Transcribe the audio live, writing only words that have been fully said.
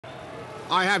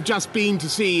I have just been to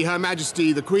see Her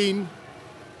Majesty the Queen,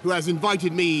 who has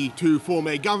invited me to form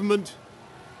a government,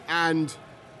 and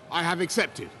I have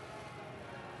accepted.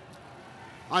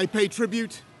 I pay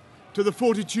tribute to the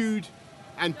fortitude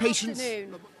and patience. Good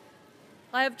afternoon.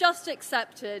 I have just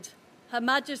accepted Her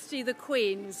Majesty the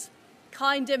Queen's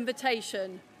kind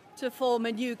invitation to form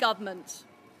a new government.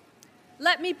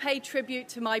 Let me pay tribute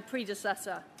to my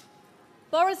predecessor.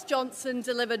 Boris Johnson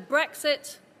delivered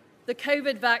Brexit, the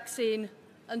COVID vaccine,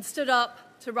 and stood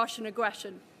up to Russian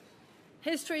aggression.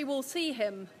 History will see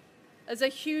him as a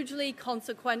hugely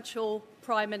consequential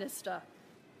Prime Minister.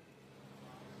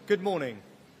 Good morning.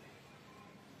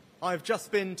 I've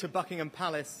just been to Buckingham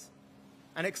Palace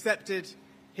and accepted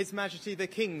His Majesty the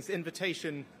King's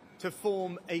invitation to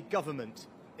form a government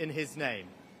in his name.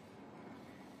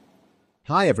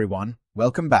 Hi everyone,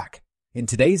 welcome back. In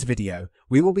today's video,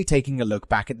 we will be taking a look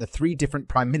back at the 3 different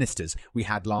Prime Ministers we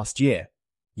had last year.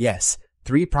 Yes,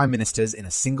 3 Prime Ministers in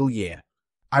a single year.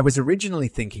 I was originally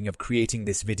thinking of creating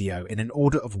this video in an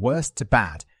order of worst to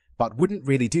bad, but wouldn't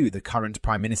really do the current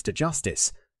Prime Minister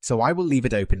justice, so I will leave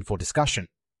it open for discussion.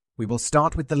 We will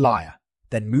start with the liar,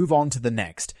 then move on to the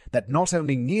next that not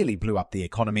only nearly blew up the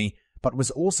economy, but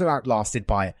was also outlasted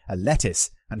by a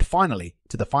lettuce, and finally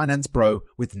to the finance bro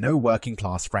with no working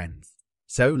class friends.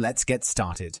 So let's get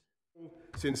started.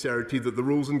 Sincerity that the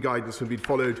rules and guidance have been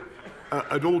followed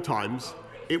at all times.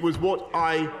 It was what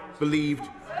I believed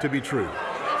to be true.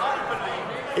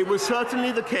 It was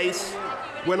certainly the case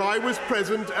when I was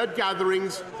present at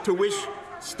gatherings to wish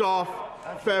staff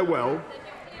farewell,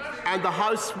 and the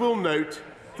House will note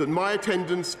that my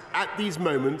attendance at these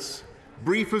moments,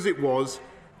 brief as it was,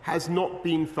 has not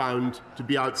been found to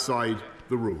be outside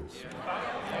the rules.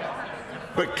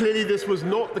 But clearly this was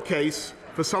not the case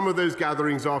for some of those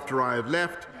gatherings after I had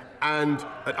left, and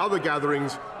at other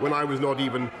gatherings when I was not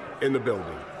even in the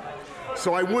building.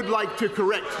 So I would like to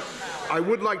correct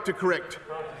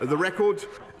the record,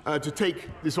 to take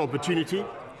this opportunity,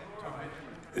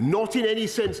 not in any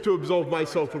sense to absolve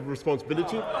myself of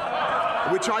responsibility,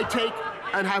 which I take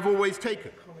and have always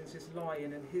taken. Collins is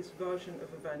lying, and his version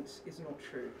of events is not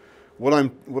true.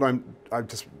 I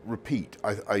just repeat,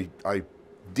 I'm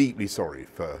deeply sorry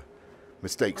for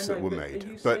mistakes that were made. Are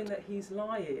you saying that he's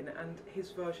lying and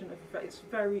his version of events? It's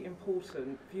very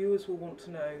important. Viewers will want to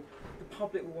know, the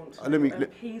public will want to know,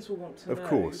 MPs will want to know. Of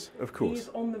course. He's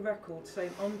on the record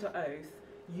saying under oath,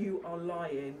 you are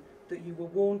lying, that you were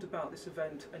warned about this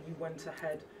event and you went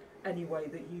ahead anyway,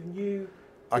 that you knew.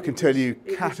 I can tell you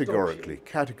categorically.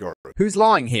 Who's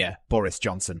lying here, Boris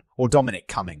Johnson or Dominic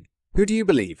Cumming? Who do you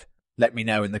believe? Let me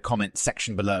know in the comments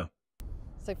section below.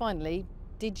 So finally,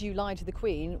 did you lie to the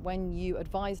Queen when you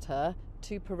advised her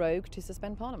to prorogue to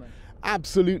suspend Parliament?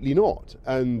 Absolutely not.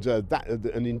 And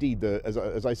indeed, as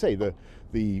I say,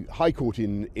 the High Court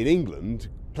in England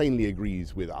plainly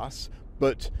agrees with us,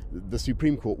 but the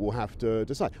Supreme Court will have to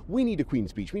decide. We need a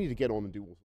Queen's speech. We need to get on and do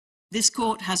all. This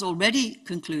court has already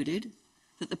concluded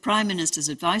that the Prime Minister's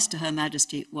advice to Her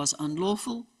Majesty was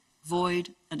unlawful,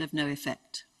 void, and of no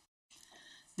effect.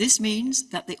 This means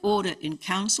that the order in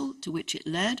council to which it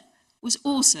led was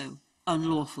also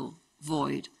unlawful,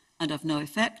 void, and of no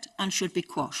effect, and should be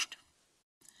quashed.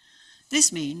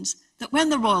 This means that when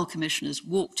the Royal Commissioners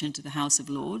walked into the House of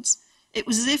Lords, it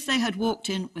was as if they had walked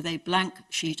in with a blank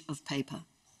sheet of paper.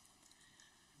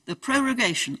 The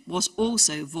prorogation was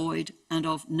also void and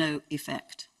of no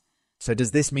effect. So does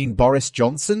this mean Boris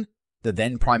Johnson, the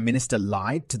then Prime Minister,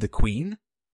 lied to the Queen?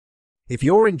 If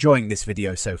you're enjoying this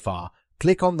video so far,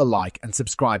 click on the like and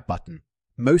subscribe button.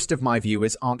 Most of my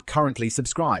viewers aren't currently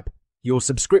subscribed. Your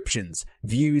subscriptions,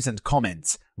 views and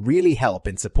comments really help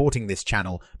in supporting this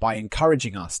channel by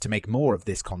encouraging us to make more of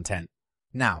this content.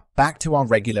 Now, back to our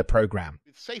regular program.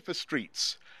 With safer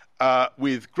streets,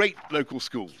 with great local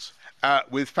schools,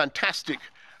 with fantastic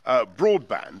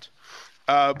broadband,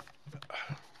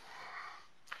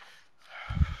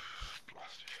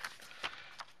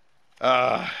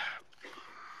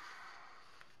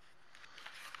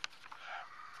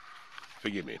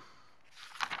 forgive me.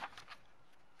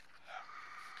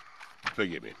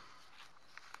 Forgive me.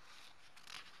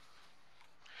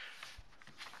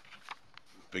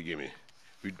 Forgive me.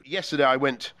 Yesterday I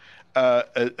went,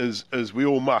 as we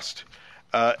all must,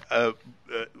 to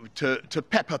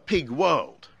Peppa Pig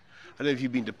World. I don't know if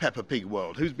you've been to Peppa Pig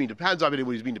World. Who's been to? Hands up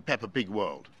anyone who's been to Peppa Pig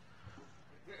World.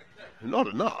 Not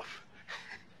enough.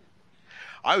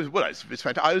 It's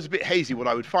fantastic. I was a bit hazy what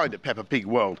I would find at Peppa Pig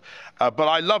World, but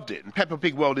I loved it. And Peppa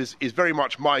Pig World is very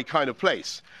much my kind of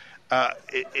place.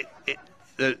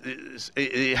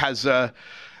 It has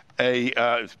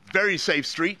very safe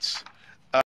streets.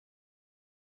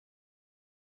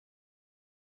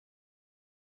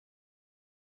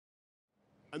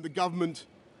 and the government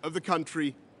of the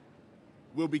country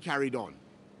will be carried on.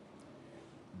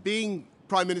 Being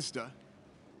Prime Minister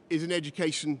is an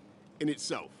education in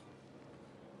itself.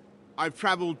 I've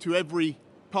travelled to every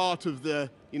part of the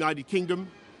United Kingdom,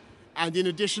 and in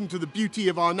addition to the beauty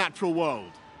of our natural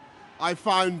world, I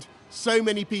found so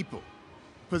many people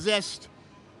possessed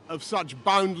of such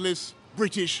boundless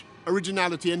British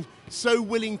originality and so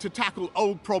willing to tackle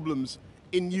old problems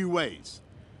in new ways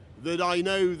that I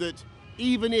know that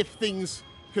even if things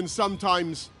can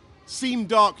sometimes seem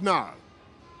dark now,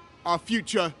 our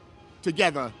future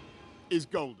together is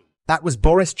golden. That was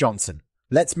Boris Johnson.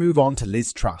 Let's move on to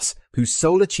Liz Truss, whose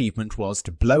sole achievement was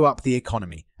to blow up the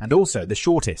economy and also the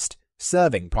shortest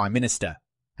serving Prime Minister,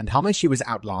 and how she was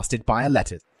outlasted by a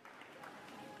letter.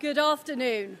 Good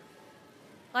afternoon.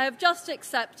 I have just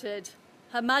accepted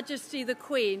Her Majesty the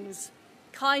Queen's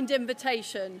kind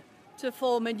invitation to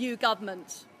form a new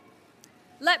government.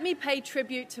 Let me pay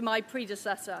tribute to my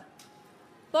predecessor.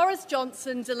 Boris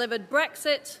Johnson delivered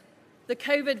Brexit, the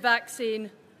COVID vaccine,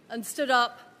 and stood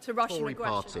up to Russian Tory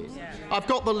aggression. parties. I've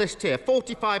got the list here.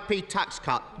 45p tax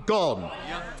cut, gone.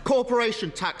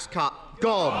 Corporation tax cut,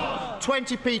 gone.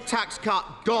 20p tax cut,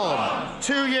 gone.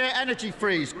 2-year energy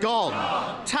freeze, gone.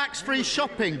 Tax-free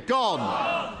shopping,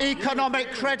 gone.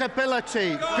 Economic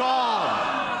credibility,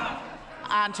 gone.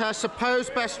 And her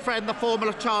supposed best friend, the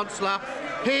former Chancellor,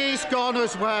 he's gone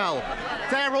as well.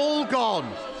 They're all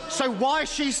gone. So why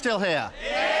is she still here?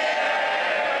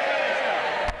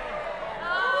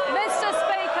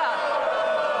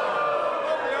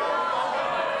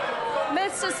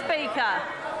 Mr. Speaker,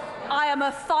 I am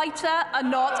a fighter and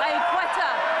not a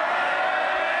quitter.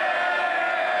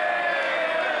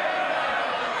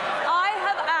 I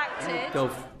have acted...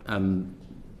 Gulf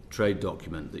trade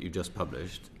document that you just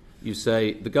published, you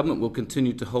say the government will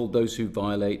continue to hold those who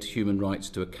violate human rights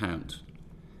to account.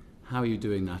 How are you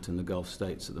doing that in the Gulf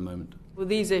states at the moment? Well,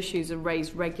 these issues are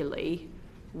raised regularly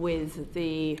with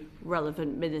the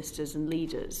relevant ministers and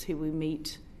leaders who we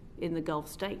meet in the Gulf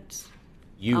states.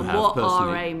 You and have what personally?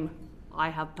 our aim, I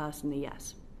have personally,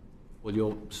 yes. Well,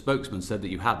 your spokesman said that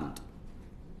you hadn't.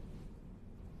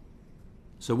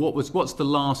 So what's the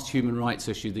last human rights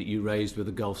issue that you raised with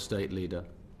a Gulf state leader?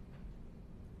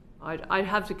 I'd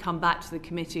have to come back to the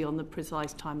committee on the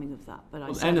precise timing of that, but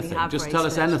I certainly anything. have Just raised tell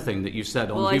us it. anything that you said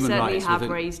on well, human rights. Well, I certainly have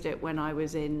raised it when I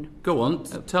was in... Go on,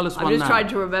 tell us one now. I'm just trying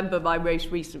to remember my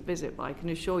most recent visit, but I can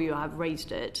assure you I have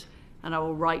raised it, and I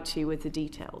will write to you with the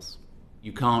details.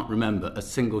 You can't remember a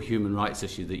single human rights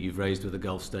issue that you've raised with a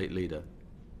Gulf state leader?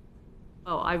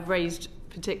 Oh, I've raised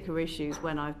particular issues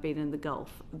when I've been in the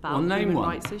Gulf about name human one.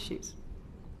 rights issues.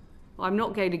 Well, I'm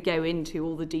not going to go into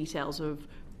all the details of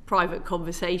private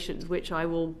conversations, which I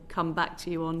will come back to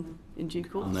you on in due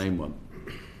course. I'll name one.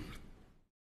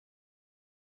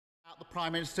 The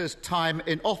Prime Minister's time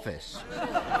in office.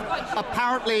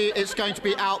 Apparently it's going to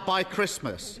be out by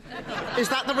Christmas. Is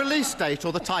that the release date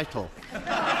or the title? Well,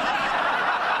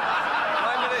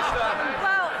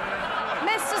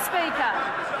 Mr. Speaker,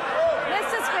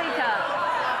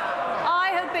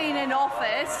 I have been in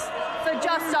office for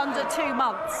just under 2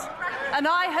 months, and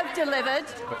I have delivered...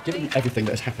 But given everything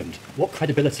that has happened, what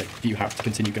credibility do you have to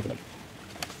continue governing?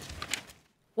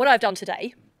 What I've done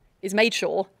today is made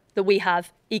sure that we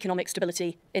have economic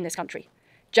stability in this country.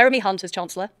 Jeremy Hunt, as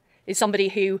Chancellor, is somebody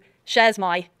who shares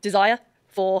my desire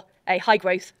for a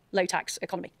high-growth, low-tax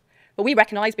economy. But we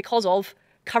recognise, because of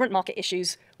current market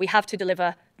issues, we have to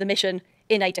deliver the mission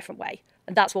in a different way.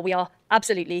 And that's what we are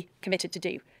absolutely committed to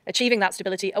do, achieving that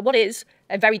stability at what is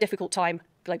a very difficult time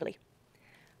globally.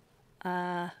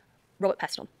 Robert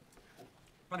Peston.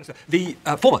 The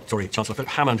former Tory Chancellor, Philip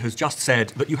Hammond, has just said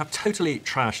that you have totally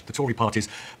trashed the Tory party's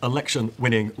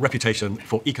election-winning reputation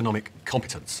for economic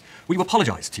competence. Will you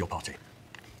apologise to your party?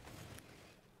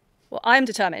 Well, I am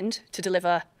determined to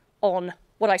deliver on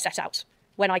what I set out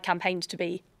when I campaigned to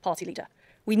be party leader.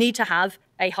 We need to have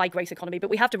a high-growth economy, but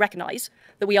we have to recognise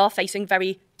that we are facing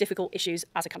very difficult issues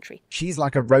as a country. She's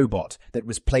like a robot that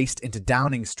was placed into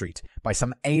Downing Street by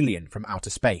some alien from outer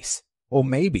space. Or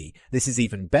maybe this is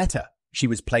even better. She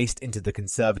was placed into the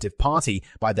Conservative Party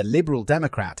by the Liberal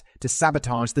Democrat to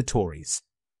sabotage the Tories.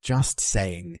 Just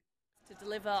saying. To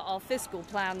deliver our fiscal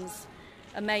plans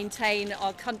and maintain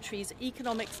our country's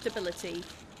economic stability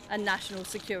and national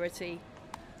security.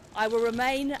 I will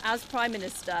remain as Prime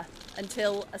Minister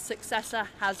until a successor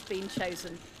has been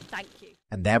chosen. Thank you.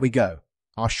 And there we go.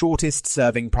 Our shortest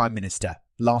serving Prime Minister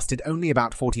lasted only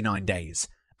about 49 days.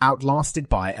 Outlasted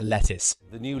by a lettuce.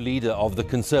 The new leader of the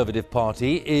Conservative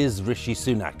Party is Rishi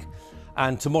Sunak,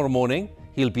 and tomorrow morning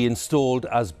he'll be installed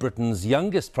as Britain's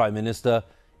youngest Prime Minister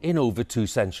in over 2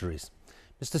 centuries.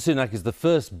 Mr Sunak is the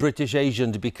first British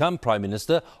Asian to become Prime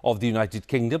Minister of the United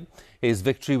Kingdom. His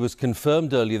victory was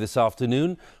confirmed earlier this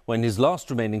afternoon when his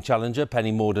last remaining challenger,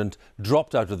 Penny Mordaunt,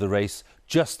 dropped out of the race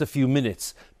just a few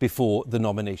minutes before the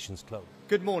nominations closed.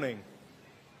 Good morning.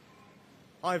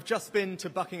 I've just been to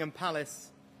Buckingham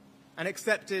Palace and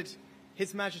accepted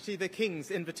His Majesty the King's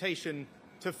invitation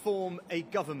to form a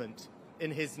government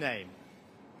in his name.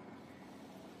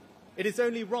 It is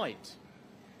only right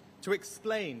to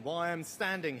explain why I'm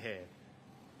standing here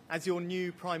as your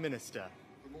new Prime Minister.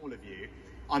 From all of you,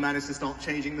 I managed to start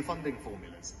changing the funding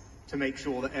formulas to make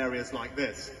sure that areas like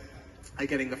this are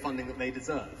getting the funding that they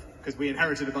deserve. Because we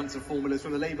inherited a bunch of formulas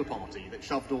from the Labour Party that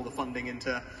shoved all the funding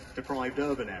into deprived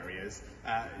urban areas,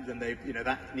 then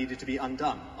that needed to be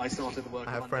undone. I started the work.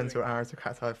 I have friends who are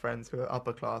aristocrats, I have friends who are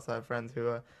upper class, I have friends who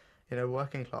are,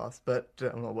 working class, but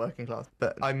I'm not working class.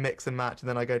 But I mix and match, and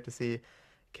then I go to see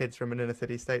kids from an inner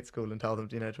city state school and tell them,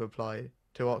 to apply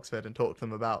to Oxford and talk to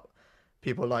them about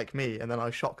people like me, and then I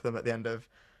shock them at the end of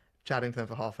chatting to them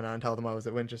for half an hour and tell them I was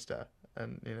at Winchester,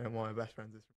 and one of my best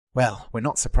friends is. Well, we're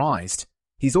not surprised.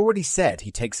 He's already said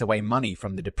he takes away money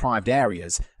from the deprived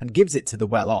areas and gives it to the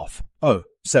well-off. Oh,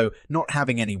 so not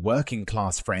having any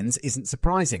working-class friends isn't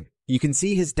surprising. You can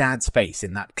see his dad's face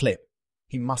in that clip.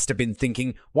 He must have been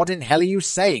thinking, what in hell are you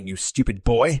saying, you stupid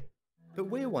boy? But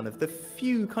we're one of the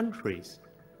few countries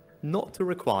not to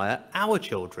require our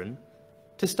children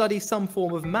to study some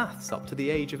form of maths up to the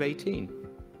age of 18.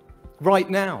 Right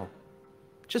now,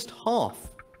 just half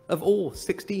of all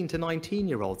 16 to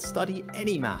 19-year-olds study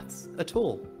any maths at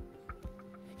all.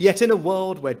 Yet in a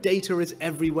world where data is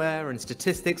everywhere and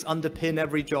statistics underpin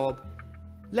every job,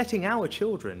 letting our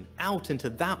children out into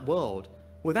that world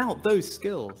without those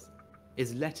skills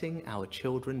is letting our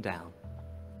children down.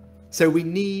 So we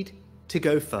need to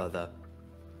go further.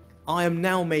 I am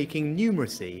now making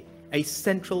numeracy a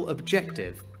central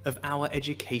objective of our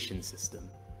education system.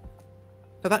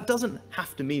 Now that doesn't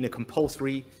have to mean a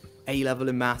compulsory A-level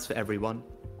in maths for everyone,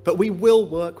 but we will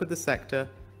work with the sector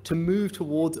to move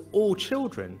towards all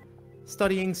children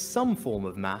studying some form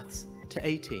of maths to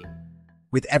 18.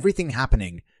 With everything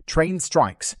happening, train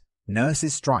strikes,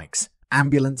 nurses strikes,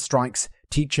 ambulance strikes,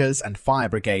 teachers and fire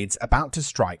brigades about to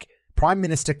strike, Prime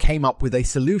Minister came up with a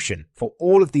solution for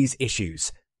all of these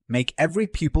issues. Make every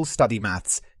pupil study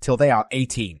maths till they are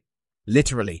 18.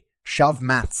 Literally, shove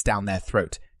maths down their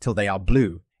throat till they are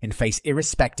blue in face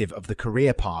irrespective of the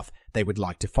career path they would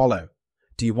like to follow.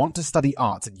 Do you want to study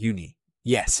arts at uni?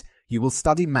 Yes, you will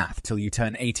study math till you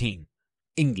turn 18.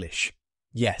 English?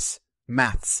 Yes,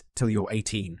 maths till you're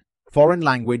 18. Foreign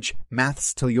language,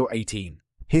 maths till you're 18.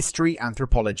 History,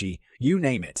 anthropology, you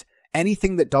name it.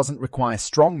 Anything that doesn't require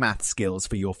strong math skills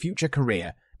for your future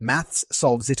career, maths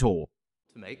solves it all.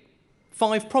 To make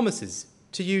 5 promises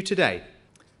to you today.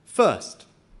 First,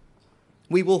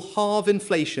 we will halve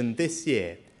inflation this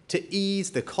year to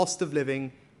ease the cost of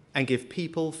living and give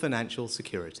people financial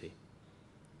security.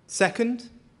 Second,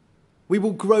 we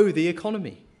will grow the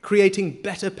economy, creating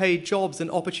better paid jobs and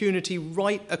opportunity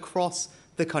right across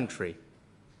the country.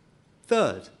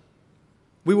 Third,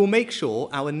 we will make sure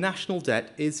our national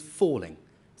debt is falling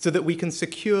so that we can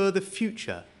secure the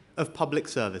future of public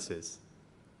services.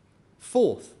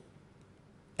 Fourth,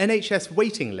 NHS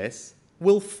waiting lists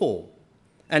will fall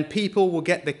and people will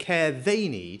get the care they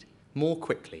need more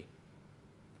quickly.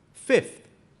 Fifth,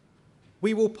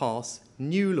 we will pass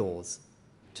new laws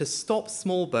to stop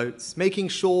small boats, making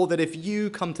sure that if you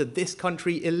come to this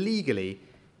country illegally,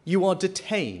 you are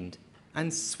detained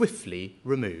and swiftly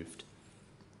removed.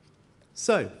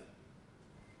 So,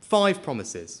 5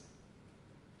 promises.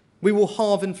 We will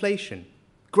halve inflation,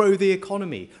 grow the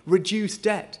economy, reduce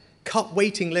debt, cut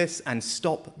waiting lists and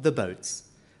stop the boats.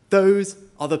 Those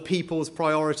are the people's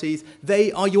priorities.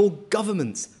 They are your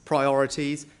government's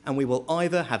priorities, and we will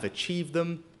either have achieved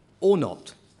them or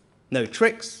not. No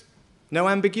tricks, no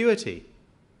ambiguity.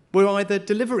 We're either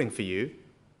delivering for you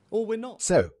or we're not.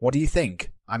 So, what do you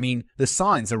think? I mean, the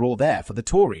signs are all there for the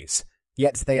Tories.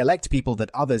 Yet they elect people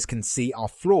that others can see are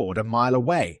flawed a mile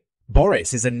away.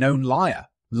 Boris is a known liar,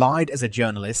 lied as a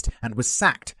journalist and was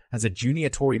sacked as a junior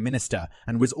Tory minister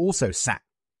and was also sacked.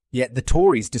 Yet the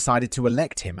Tories decided to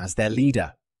elect him as their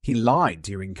leader. He lied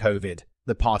during COVID,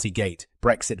 the Partygate,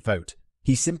 Brexit vote.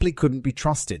 He simply couldn't be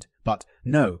trusted. But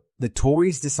no, the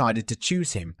Tories decided to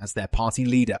choose him as their party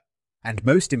leader. And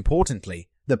most importantly,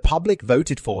 the public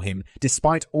voted for him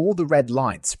despite all the red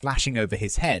lights flashing over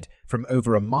his head from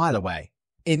over a mile away.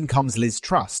 In comes Liz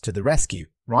Truss to the rescue,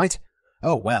 right?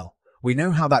 Oh well, we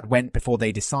know how that went before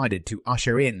they decided to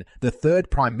usher in the third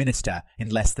Prime Minister in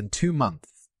less than 2 months.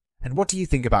 And what do you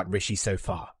think about Rishi so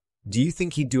far? Do you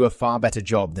think he'd do a far better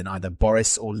job than either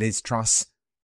Boris or Liz Truss?